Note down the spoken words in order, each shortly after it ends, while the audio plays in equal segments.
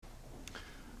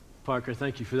Parker,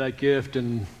 thank you for that gift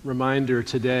and reminder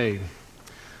today.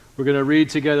 We're going to read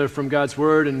together from God's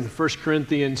Word in 1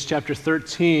 Corinthians chapter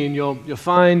 13. You'll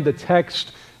find the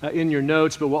text in your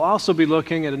notes, but we'll also be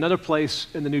looking at another place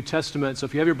in the New Testament. So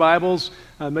if you have your Bibles,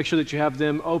 make sure that you have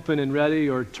them open and ready,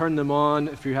 or turn them on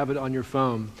if you have it on your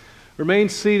phone. Remain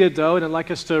seated, though, and I'd like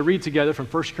us to read together from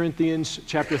 1 Corinthians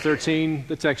chapter 13.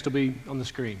 The text will be on the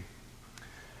screen.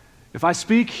 If I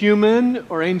speak human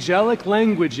or angelic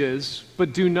languages,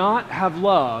 but do not have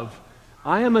love,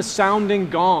 I am a sounding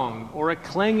gong or a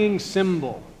clanging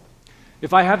cymbal.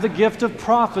 If I have the gift of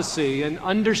prophecy and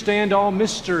understand all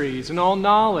mysteries and all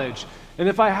knowledge, and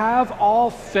if I have all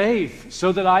faith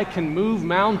so that I can move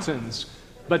mountains,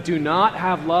 but do not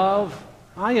have love,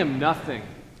 I am nothing.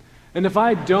 And if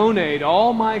I donate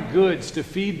all my goods to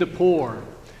feed the poor,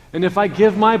 and if I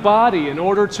give my body in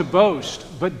order to boast,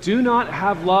 but do not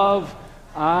have love,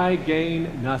 I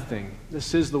gain nothing.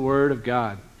 This is the word of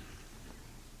God.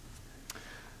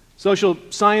 Social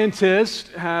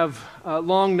scientists have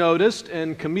long noticed,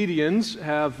 and comedians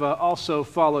have also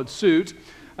followed suit,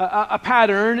 a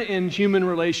pattern in human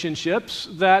relationships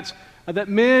that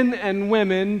men and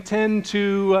women tend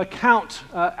to count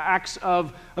acts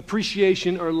of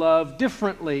appreciation or love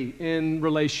differently in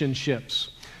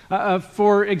relationships.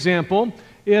 For example,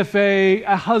 if a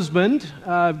husband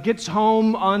gets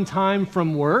home on time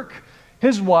from work,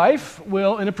 his wife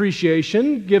will, in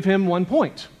appreciation, give him 1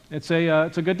 point. It's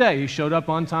a good day. He showed up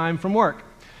on time from work.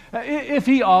 If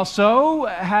he also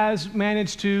has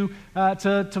managed to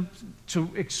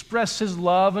express his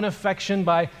love and affection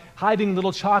by hiding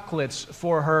little chocolates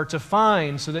for her to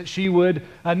find so that she would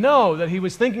know that he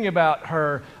was thinking about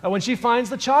her, when she finds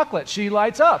the chocolate, she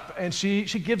lights up and she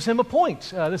gives him a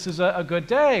point. This is a good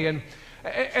day.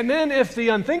 And then if the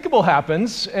unthinkable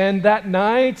happens, and that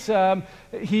night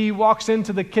he walks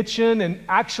into the kitchen and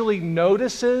actually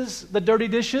notices the dirty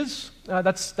dishes,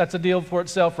 that's a deal for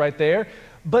itself right there,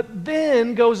 but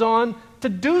then goes on to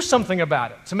do something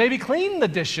about it, to maybe clean the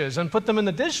dishes and put them in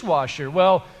the dishwasher.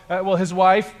 Well, his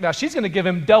wife, now she's going to give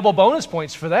him double bonus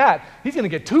points for that. He's going to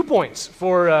get 2 points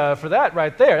for that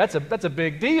right there. That's a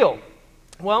big deal.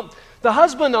 Well, the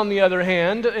husband, on the other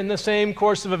hand, in the same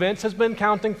course of events, has been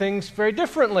counting things very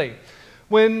differently.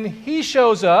 When he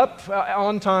shows up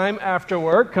on time after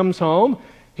work, comes home,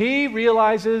 he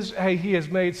realizes, hey, he has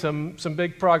made some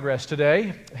big progress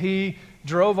today. He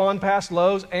drove on past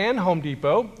Lowe's and Home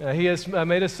Depot. He has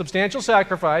made a substantial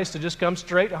sacrifice to just come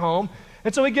straight home.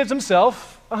 And so he gives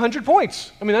himself 100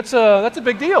 points. I mean, that's a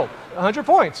big deal, 100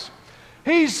 points.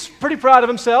 He's pretty proud of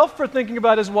himself for thinking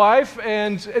about his wife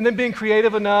and then being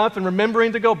creative enough and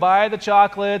remembering to go buy the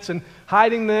chocolates and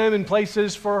hiding them in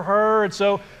places for her. And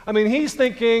so, I mean, he's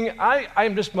thinking, I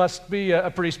just must be a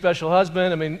pretty special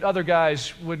husband. I mean, other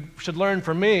guys should learn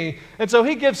from me. And so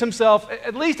he gives himself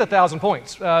at least 1,000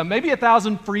 points, maybe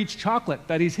 1,000 for each chocolate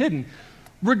that he's hidden.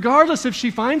 Regardless if she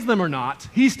finds them or not,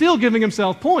 he's still giving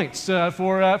himself points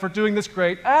for doing this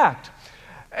great act.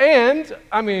 And,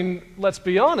 I mean, let's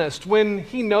be honest, when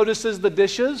he notices the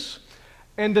dishes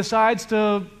and decides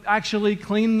to actually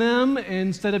clean them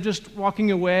instead of just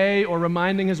walking away or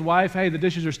reminding his wife, hey, the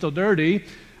dishes are still dirty,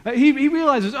 he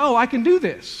realizes, oh, I can do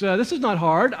this. This is not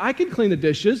hard. I can clean the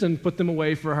dishes and put them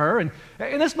away for her. And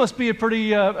this must be a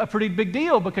pretty big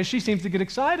deal because she seems to get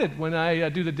excited when I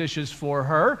do the dishes for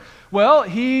her. Well,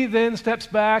 he then steps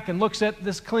back and looks at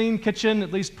this clean kitchen,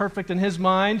 at least perfect in his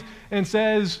mind, and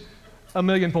says,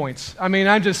 1,000,000 points. I mean,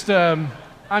 I'm just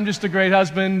a great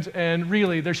husband, and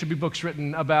really, there should be books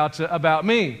written about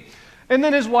me. And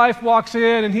then his wife walks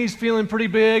in, and he's feeling pretty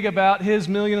big about his 1.5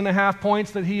 million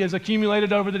points that he has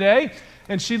accumulated over the day.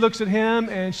 And she looks at him,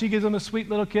 and she gives him a sweet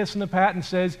little kiss and a pat and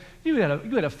says, you had a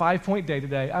 5-point day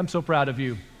today. I'm so proud of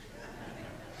you.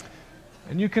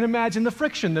 And you can imagine the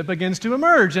friction that begins to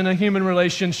emerge in a human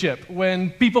relationship when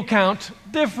people count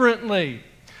differently.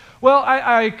 Well,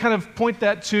 I kind of point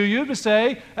that to you to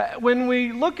say, when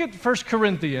we look at 1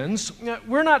 Corinthians,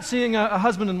 we're not seeing a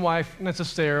husband and wife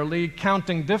necessarily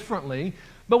counting differently,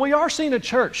 but we are seeing a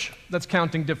church that's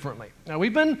counting differently. Now,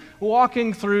 we've been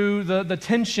walking through the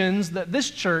tensions that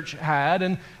this church had,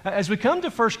 and as we come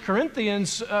to 1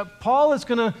 Corinthians, Paul is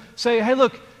going to say, hey,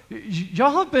 look,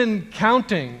 y'all have been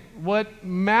counting what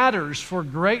matters for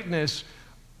greatness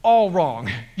all wrong.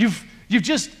 You've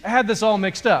just had this all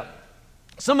mixed up.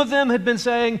 Some of them had been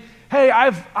saying, hey,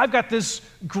 I've got this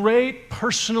great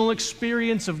personal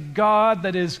experience of God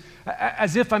that is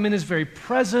as if I'm in His very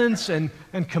presence and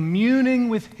communing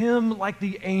with Him like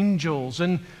the angels.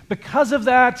 And because of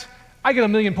that, I get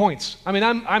 1,000,000 points. I mean,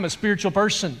 I'm a spiritual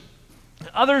person.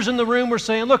 Others in the room were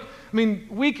saying, look, I mean,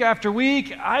 week after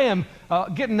week, I am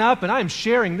getting up and I am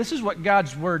sharing. This is what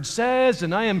God's word says,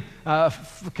 and I am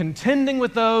contending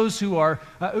with those who are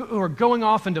going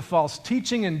off into false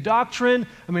teaching and doctrine.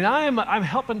 I mean, I'm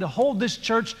helping to hold this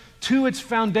church to its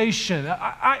foundation.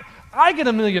 I get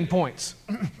 1,000,000 points.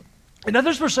 And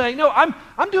others were saying, no,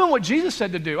 I'm doing what Jesus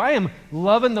said to do. I am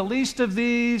loving the least of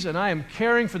these, and I am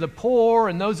caring for the poor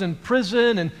and those in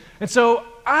prison, and so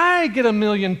I get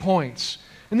 1,000,000 points.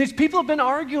 And these people have been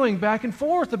arguing back and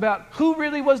forth about who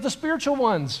really was the spiritual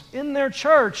ones in their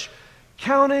church,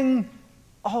 counting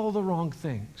all the wrong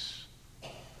things.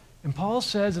 And Paul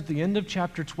says at the end of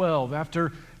chapter 12,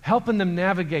 after helping them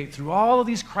navigate through all of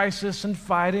these crises and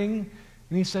fighting,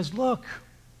 and he says, look,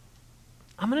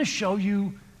 I'm going to show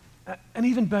you an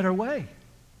even better way.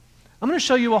 I'm going to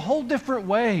show you a whole different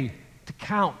way to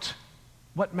count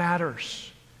what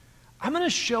matters. I'm going to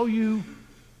show you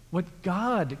what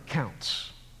God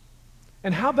counts.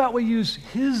 And how about we use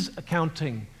His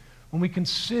accounting when we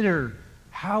consider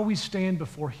how we stand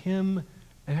before Him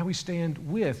and how we stand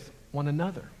with one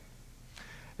another?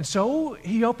 And so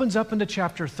he opens up into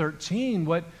chapter 13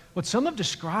 what some have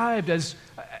described as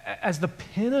the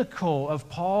pinnacle of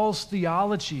Paul's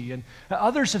theology. And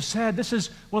others have said this is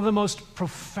one of the most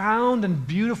profound and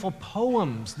beautiful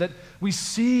poems that we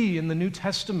see in the New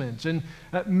Testament. And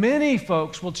many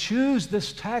folks will choose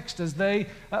this text as they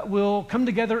will come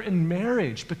together in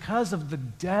marriage because of the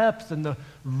depth and the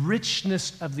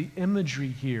richness of the imagery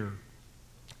here.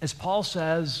 As Paul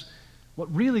says,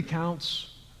 what really counts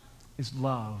is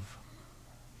love.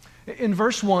 In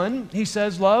verse 1, he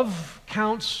says, love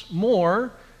counts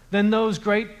more than those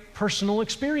great personal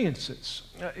experiences.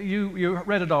 You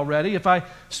read it already. If I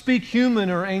speak human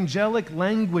or angelic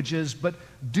languages but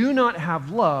do not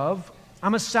have love,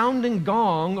 I'm a sounding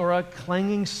gong or a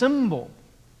clanging cymbal.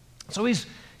 So he's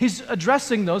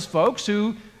addressing those folks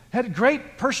who had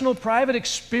great personal, private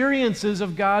experiences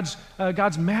of God's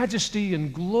majesty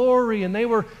and glory, and they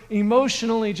were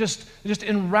emotionally just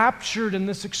enraptured in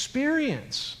this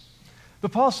experience.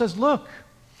 But Paul says, look,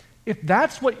 if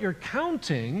that's what you're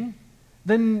counting,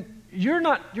 then you're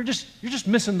just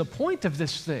missing the point of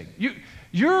this thing.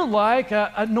 You're like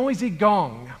a noisy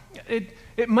gong.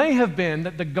 It may have been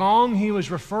that the gong he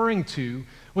was referring to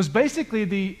was basically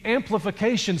the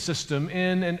amplification system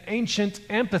in an ancient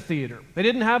amphitheater. They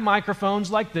didn't have microphones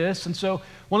like this, and so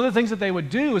one of the things that they would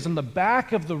do is in the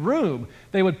back of the room,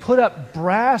 they would put up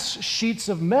brass sheets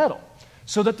of metal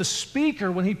so that the speaker,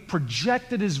 when he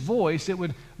projected his voice, it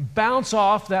would bounce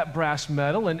off that brass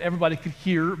metal and everybody could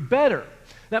hear better.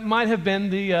 That might have been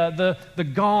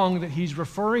the gong that he's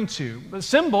referring to. The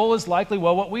cymbal is likely,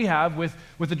 well, what we have with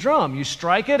the drum. You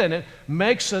strike it and it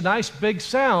makes a nice big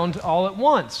sound all at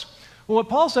once. Well, what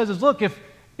Paul says is, look,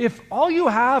 if all you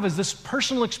have is this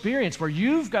personal experience where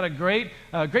you've got a great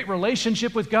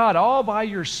relationship with God all by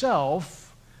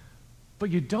yourself,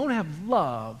 but you don't have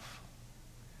love,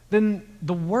 then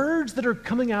the words that are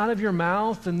coming out of your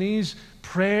mouth and these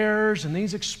prayers and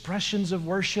these expressions of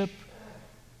worship,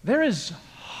 they're as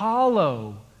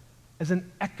hollow as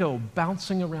an echo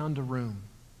bouncing around a room.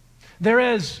 They're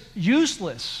as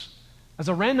useless as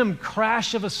a random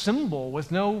crash of a cymbal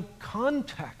with no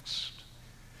context.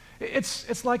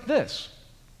 It's like this.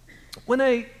 When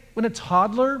a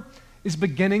toddler is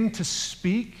beginning to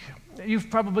speak, you've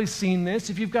probably seen this.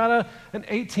 If you've got an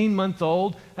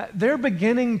 18-month-old, they're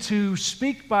beginning to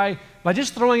speak by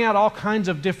just throwing out all kinds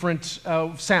of different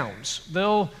sounds.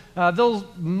 They'll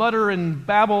mutter and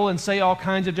babble and say all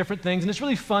kinds of different things, and it's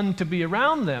really fun to be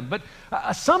around them. But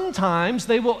sometimes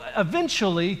they will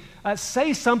eventually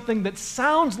say something that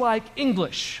sounds like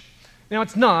English. Now,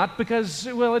 it's not because,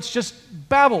 well, it's just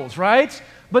babbles, right?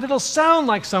 But it'll sound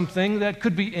like something that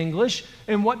could be English.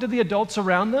 And what do the adults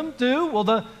around them do? Well,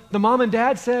 the mom and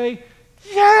dad say,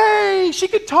 "Yay, she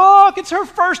could talk. It's her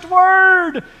first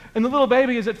word." And the little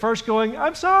baby is at first going,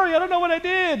 "I'm sorry, I don't know what I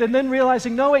did." And then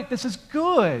realizing, no, wait, this is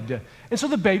good. And so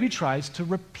the baby tries to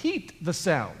repeat the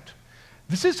sound.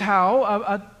 This is how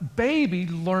a baby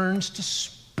learns to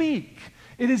speak.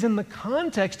 It is in the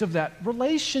context of that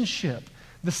relationship.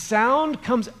 The sound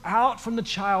comes out from the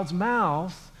child's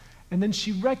mouth, and then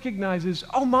she recognizes,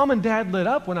 oh, mom and dad lit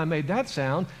up when I made that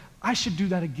sound. I should do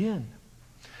that again.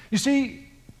 You see,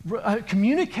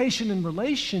 communication and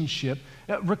relationship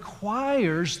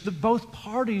requires both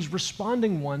parties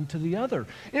responding one to the other.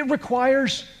 It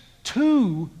requires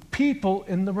two people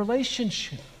in the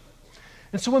relationship.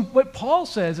 And so what Paul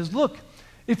says is, look,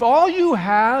 if all you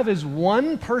have is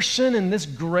one person in this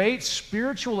great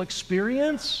spiritual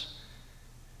experience,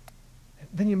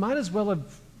 then you might as well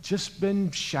have just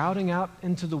been shouting out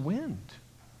into the wind.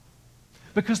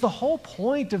 Because the whole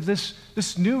point of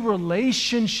this new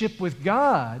relationship with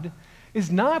God is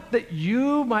not that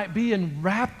you might be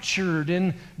enraptured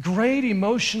in great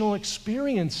emotional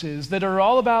experiences that are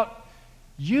all about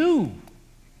you.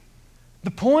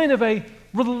 The point of a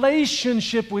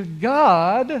relationship with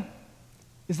God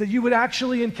is that you would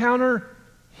actually encounter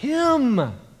Him,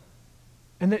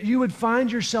 and that you would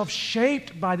find yourself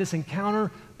shaped by this encounter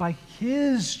by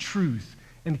His truth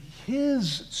and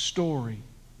His story.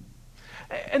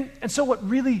 And so what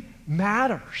really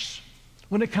matters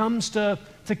when it comes to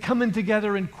coming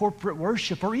together in corporate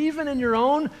worship, or even in your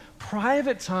own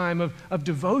private time of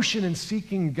devotion and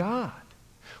seeking God,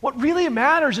 what really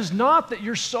matters is not that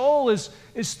your soul is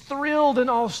thrilled and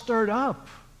all stirred up.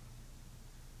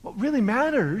 What really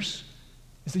matters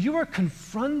is that you are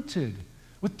confronted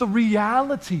with the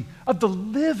reality of the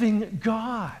living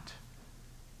God.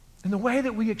 And the way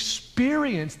that we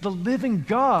experience the living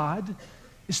God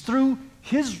is through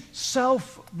His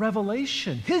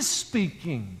self-revelation, His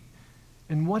speaking.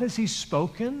 And what has He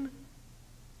spoken?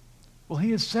 Well,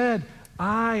 He has said,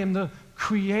 I am the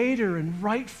creator and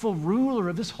rightful ruler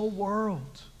of this whole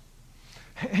world.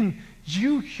 And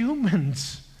you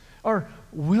humans are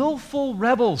willful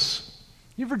rebels.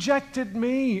 You've rejected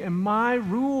me and my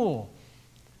rule,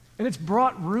 and it's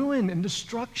brought ruin and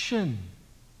destruction.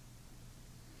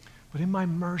 But in my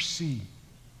mercy,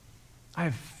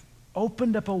 I've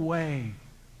opened up a way,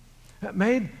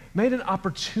 made an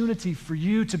opportunity for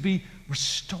you to be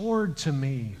restored to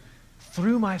me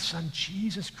through my Son,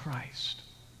 Jesus Christ.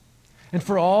 And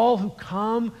for all who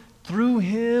come through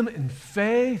Him in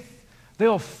faith,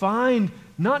 they'll find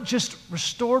not just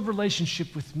restored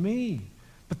relationship with me,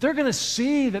 but they're going to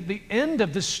see that the end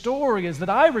of this story is that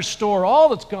I restore all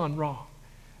that's gone wrong.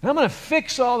 And I'm going to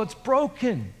fix all that's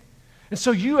broken. And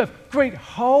so you have great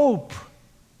hope.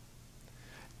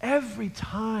 Every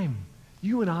time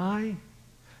you and I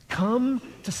come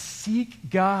to seek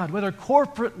God, whether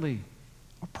corporately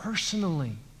or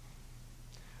personally,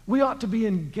 we ought to be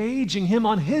engaging Him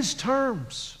on His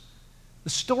terms, the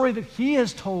story that He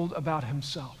has told about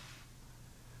Himself,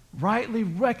 rightly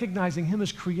recognizing Him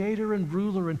as creator and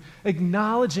ruler and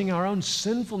acknowledging our own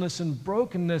sinfulness and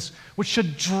brokenness, which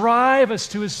should drive us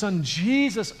to His Son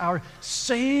Jesus, our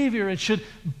Savior, and should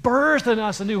birth in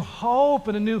us a new hope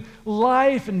and a new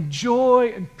life and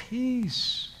joy and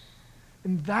peace.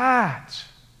 And that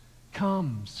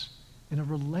comes in a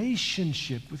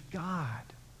relationship with God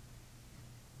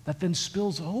that then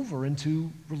spills over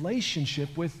into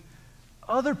relationship with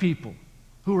other people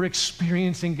who are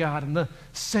experiencing God in the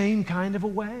same kind of a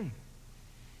way.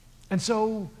 And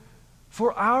so,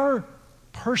 for our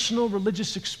personal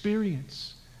religious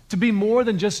experience to be more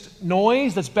than just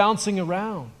noise that's bouncing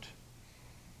around,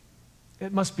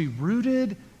 it must be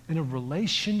rooted in a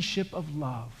relationship of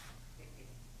love,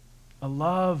 a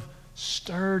love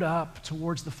stirred up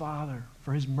towards the Father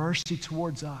for His mercy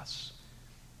towards us,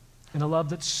 and a love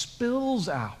that spills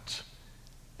out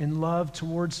in love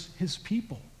towards His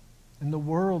people and the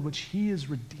world which He is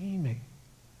redeeming.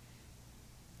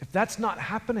 If that's not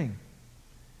happening,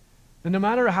 then no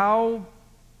matter how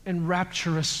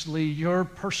enrapturously your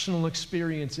personal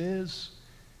experience is,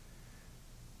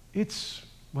 it's,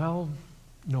 well,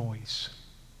 noise.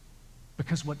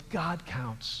 Because what God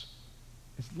counts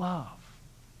is love.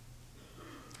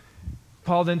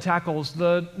 Paul then tackles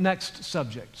the next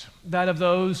subject, that of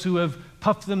those who have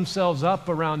puffed themselves up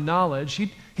around knowledge.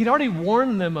 He'd already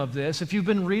warned them of this. If you've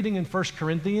been reading in 1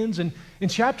 Corinthians, and in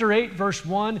chapter 8, verse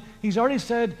 1, he's already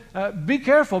said, be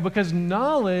careful because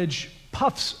knowledge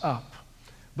puffs up.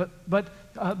 But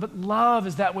love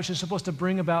is that which is supposed to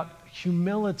bring about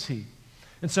humility.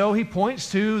 And so he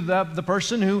points to the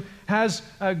person who has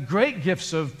great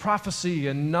gifts of prophecy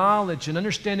and knowledge and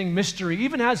understanding mystery,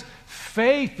 even has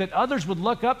faith that others would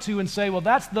look up to and say, well,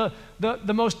 that's the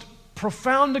most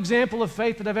profound example of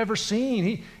faith that I've ever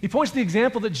seen. He points to the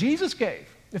example that Jesus gave.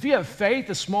 If you have faith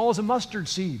as small as a mustard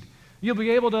seed, you'll be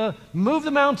able to move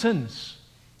the mountains.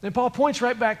 And Paul points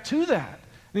right back to that.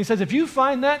 And he says, if you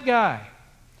find that guy,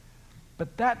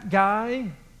 but that guy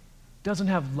doesn't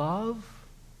have love,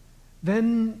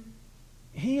 then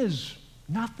he is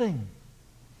nothing.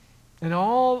 And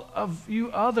all of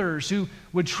you others who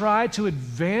would try to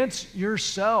advance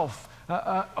yourself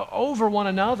over one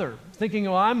another, thinking,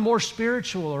 oh, I'm more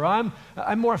spiritual, or I'm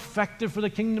more effective for the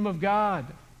kingdom of God.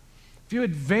 If you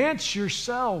advance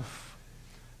yourself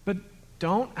but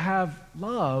don't have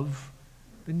love,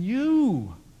 then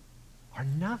you are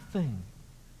nothing.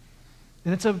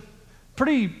 And it's a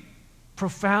pretty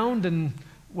profound and,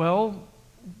 well,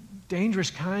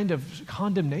 dangerous kind of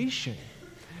condemnation.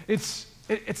 It's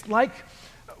like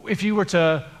if you were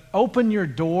to open your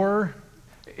door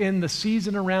in the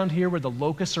season around here where the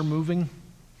locusts are moving,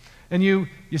 and you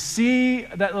see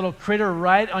that little critter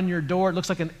right on your door. It looks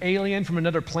like an alien from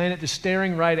another planet just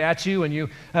staring right at you, and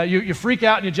you freak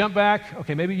out and you jump back.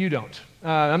 Okay, maybe you don't.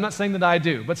 I'm not saying that I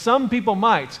do, but some people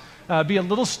might be a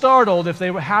little startled if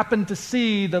they happen to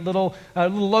see the little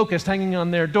locust hanging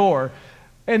on their door,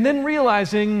 and then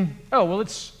realizing, oh, well,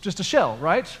 it's just a shell,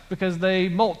 right? Because they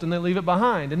molt and they leave it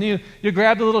behind. And you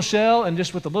grab the little shell, and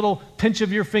just with a little pinch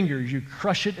of your fingers, you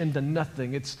crush it into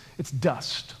nothing. It's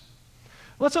dust.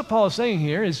 Well, that's what Paul is saying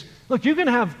here is, look, you can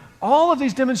have all of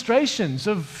these demonstrations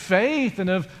of faith and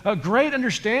of a great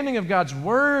understanding of God's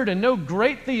word and know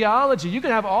great theology. You can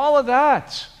have all of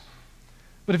that.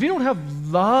 But if you don't have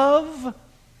love,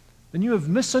 then you have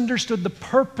misunderstood the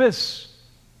purpose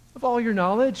of all your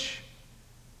knowledge.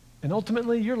 And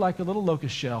ultimately, you're like a little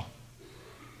locust shell.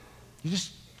 You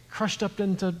just crushed up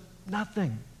into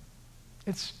nothing.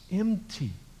 It's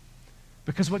empty.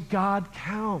 Because what God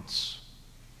counts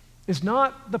is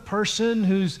not the person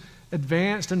who's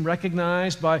advanced and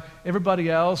recognized by everybody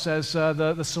else as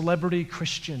the celebrity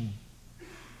Christian.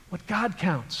 What God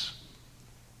counts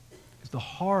is the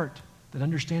heart that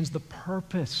understands the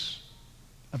purpose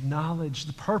of knowledge,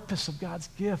 the purpose of God's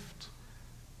gift,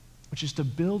 which is to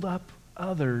build up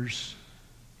others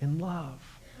in love.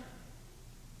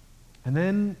 And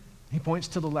then he points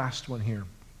to the last one here.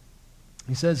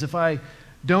 He says, if I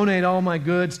donate all my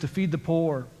goods to feed the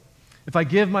poor, if I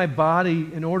give my body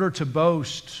in order to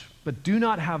boast, but do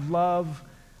not have love,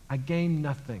 I gain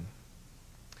nothing.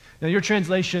 Now, your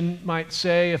translation might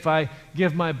say, if I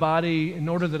give my body in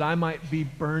order that I might be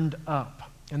burned up.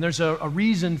 And there's a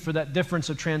reason for that difference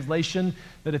of translation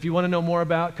that if you want to know more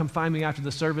about, come find me after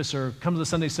the service or come to the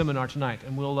Sunday seminar tonight,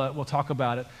 and we'll talk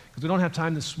about it, because we don't have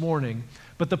time this morning.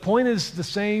 But the point is the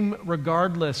same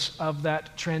regardless of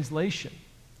that translation.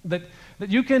 That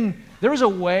you can, there is a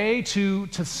way to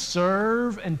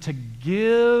serve and to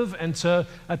give and to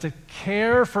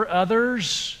care for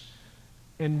others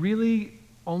and really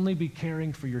only be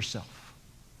caring for yourself.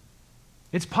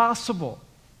 It's possible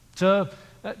to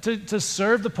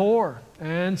serve the poor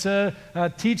and to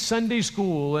teach Sunday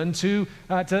school and to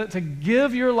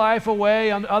give your life away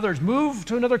on others, move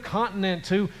to another continent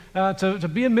to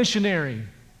be a missionary.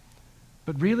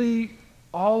 But really,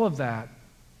 all of that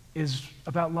is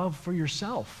about love for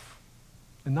yourself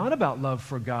and not about love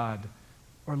for God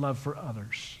or love for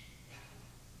others.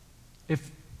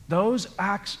 If those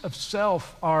acts of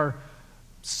self are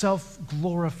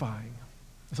self-glorifying,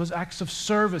 if those acts of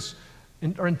service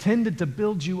are intended to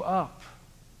build you up,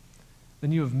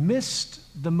 then you have missed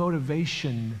the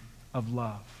motivation of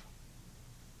love.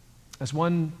 As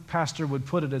one pastor would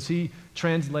put it, as he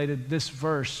translated this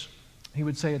verse, he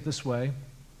would say it this way: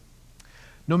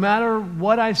 no matter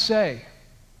what I say,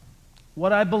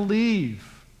 what I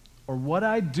believe, or what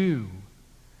I do,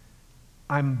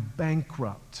 I'm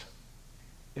bankrupt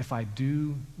if I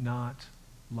do not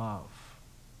love.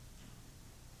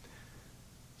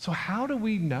 So how do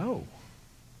we know?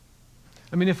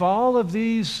 I mean, if all of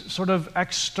these sort of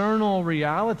external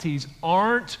realities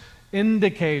aren't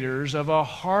indicators of a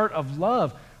heart of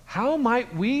love, how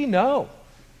might we know?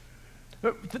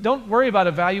 Don't worry about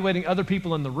evaluating other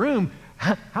people in the room.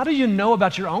 How do you know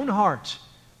about your own heart?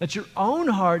 That your own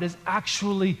heart is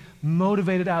actually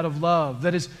motivated out of love,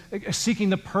 that is seeking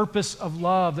the purpose of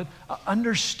love, that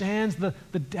understands the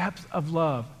depth of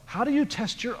love. How do you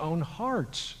test your own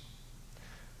heart?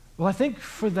 Well, I think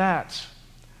for that,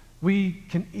 we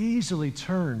can easily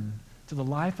turn to the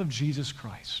life of Jesus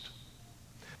Christ.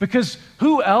 Because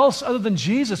who else other than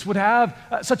Jesus would have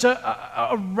such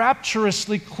a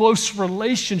rapturously close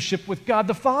relationship with God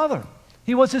the Father?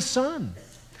 He was his son.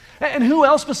 And who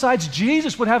else besides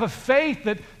Jesus would have a faith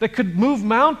that could move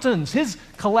mountains? His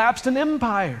collapsed an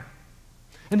empire.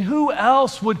 And who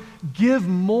else would give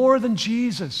more than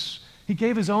Jesus? He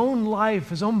gave his own life,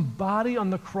 his own body on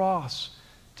the cross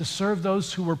to serve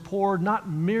those who were poor, not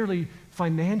merely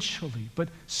financially, but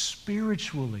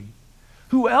spiritually.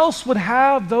 Who else would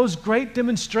have those great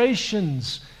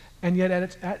demonstrations and yet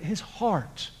at his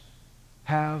heart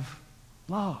have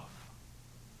love?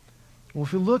 Well,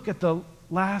 if you look at the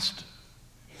last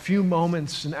few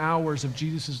moments and hours of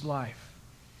Jesus' life,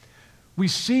 we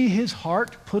see his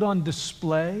heart put on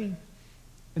display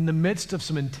in the midst of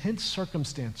some intense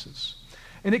circumstances.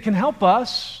 And it can help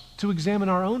us to examine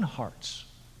our own hearts.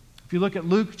 If you look at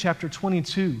Luke chapter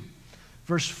 22,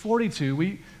 verse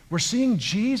 42, we're seeing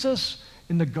Jesus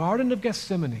in the Garden of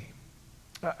Gethsemane,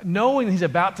 knowing he's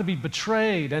about to be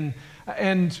betrayed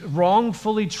and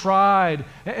wrongfully tried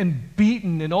and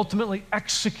beaten and ultimately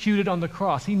executed on the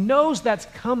cross. He knows that's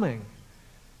coming.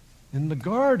 In the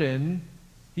garden,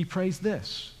 he prays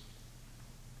this: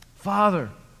 Father,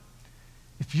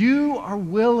 if you are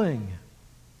willing,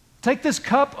 take this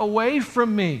cup away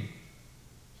from me.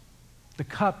 The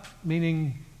cup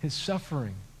meaning his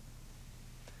suffering.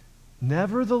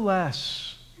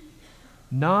 Nevertheless,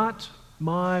 not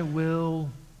my will,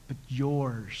 but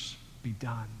yours be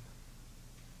done.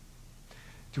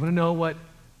 Do you want to know what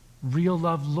real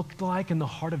love looked like in the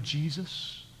heart of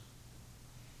Jesus?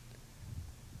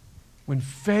 When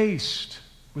faced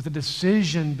with a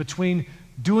decision between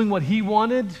doing what he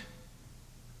wanted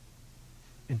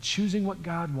and choosing what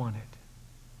God wanted,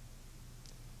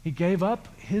 he gave up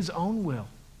his own will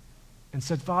and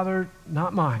said, Father,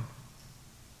 not mine,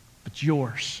 but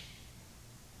yours.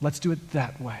 Let's do it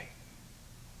that way.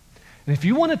 And if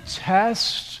you want to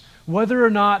test whether or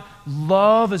not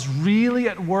love is really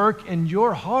at work in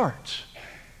your heart,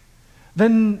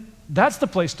 then that's the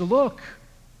place to look.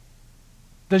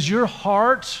 Does your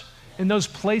heart, in those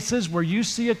places where you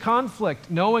see a conflict,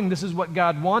 knowing this is what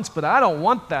God wants, but I don't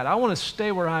want that, I want to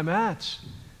stay where I'm at,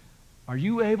 are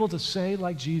you able to say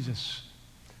like Jesus,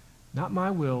 not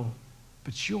my will,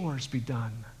 but yours be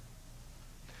done?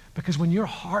 Because when your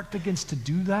heart begins to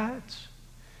do that,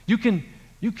 you can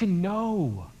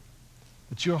know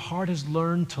that your heart has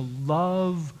learned to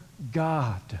love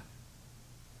God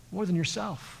more than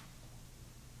yourself.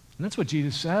 And that's what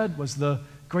Jesus said was the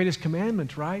greatest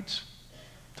commandment, right?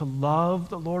 To love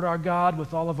the Lord our God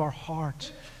with all of our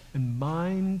heart and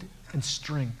mind and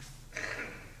strength.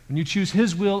 When you choose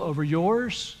his will over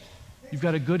yours, you've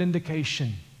got a good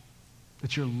indication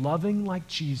that you're loving like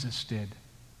Jesus did,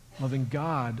 loving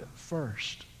God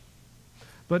first.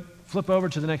 But flip over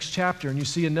to the next chapter and you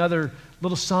see another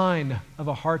little sign of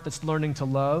a heart that's learning to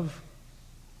love.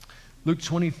 Luke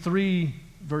 23,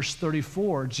 verse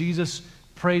 34, Jesus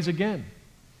prays again.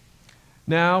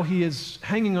 Now he is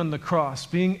hanging on the cross,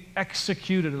 being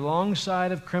executed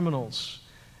alongside of criminals.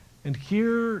 And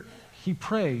here he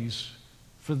prays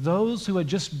for those who had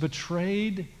just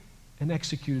betrayed and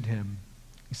executed him.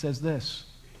 He says this: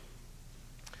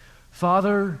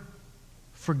 Father,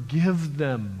 forgive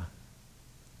them,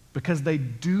 because they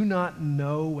do not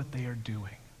know what they are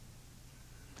doing.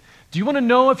 Do you want to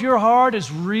know if your heart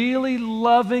is really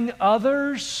loving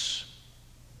others?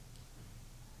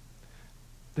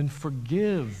 Then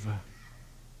forgive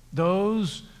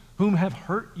those whom have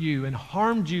hurt you and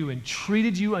harmed you and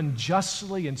treated you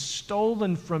unjustly and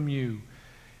stolen from you.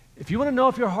 If you want to know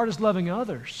if your heart is loving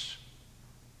others,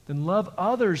 then love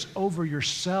others over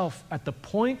yourself at the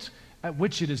point at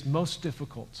which it is most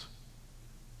difficult,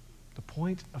 the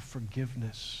point of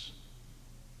forgiveness.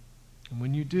 And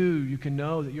when you do, you can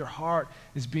know that your heart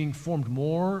is being formed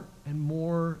more and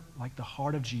more like the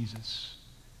heart of Jesus.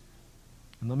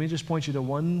 And let me just point you to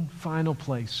one final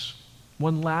place,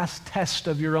 one last test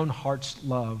of your own heart's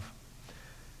love.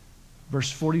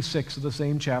 Verse 46 of the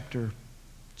same chapter,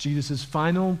 Jesus'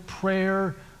 final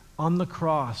prayer on the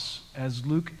cross, as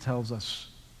Luke tells us.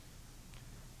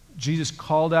 Jesus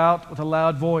called out with a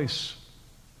loud voice,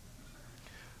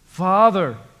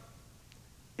 Father,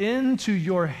 into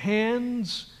your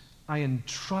hands I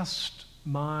entrust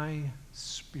my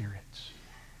spirit.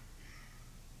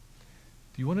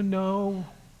 Do you want to know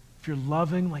if you're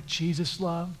loving like Jesus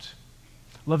loved?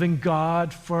 Loving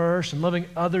God first and loving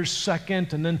others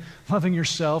second and then loving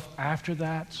yourself after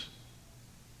that?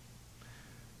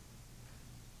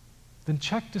 Then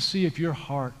check to see if your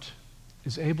heart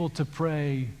is able to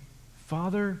pray,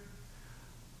 Father,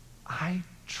 I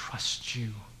trust you.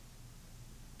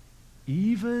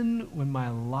 Even when my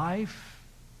life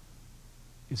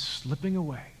is slipping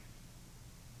away.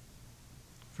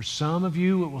 For some of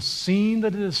you, it will seem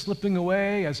that it is slipping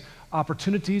away as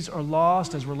opportunities are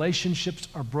lost, as relationships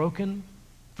are broken.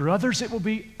 For others, it will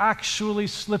be actually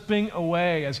slipping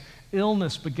away as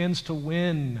illness begins to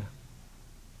win.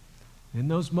 In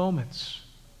those moments,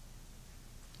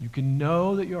 you can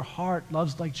know that your heart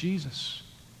loves like Jesus.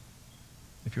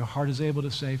 If your heart is able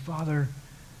to say, Father,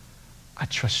 I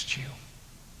trust you,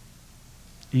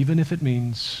 even if it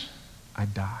means I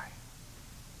die.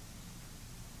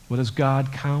 What does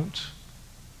God count?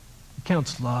 He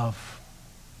counts love.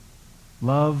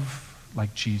 Love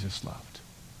like Jesus loved.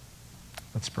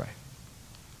 Let's pray.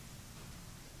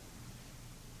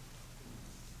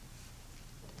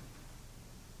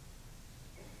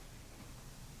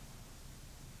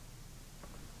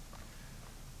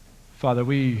 Father,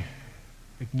 we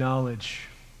acknowledge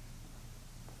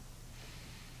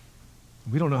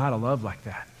we don't know how to love like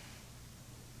that.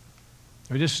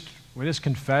 We just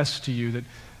confess to you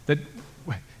that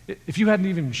if you hadn't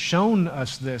even shown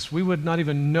us this, we would not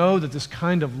even know that this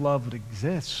kind of love would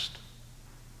exist.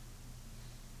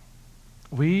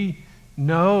 We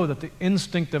know that the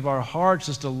instinct of our hearts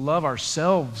is to love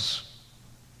ourselves,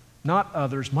 not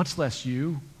others, much less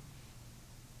you.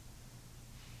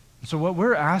 So what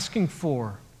we're asking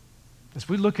for as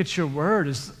we look at your word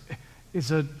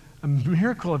is a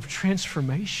miracle of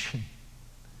transformation.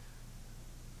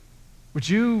 Would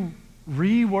you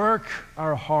rework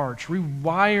our hearts,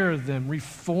 rewire them,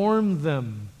 reform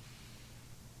them?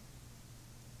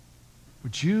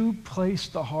 Would you place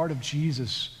the heart of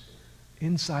Jesus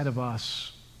inside of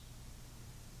us?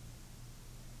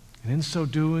 And in so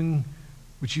doing,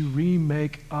 would you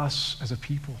remake us as a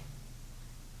people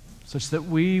such that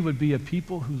we would be a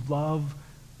people who love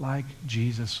like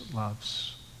Jesus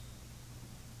loves?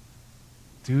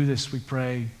 Do this, we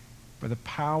pray, by the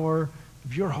power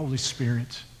of your Holy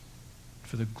Spirit,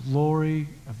 for the glory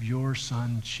of your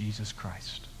Son, Jesus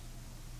Christ.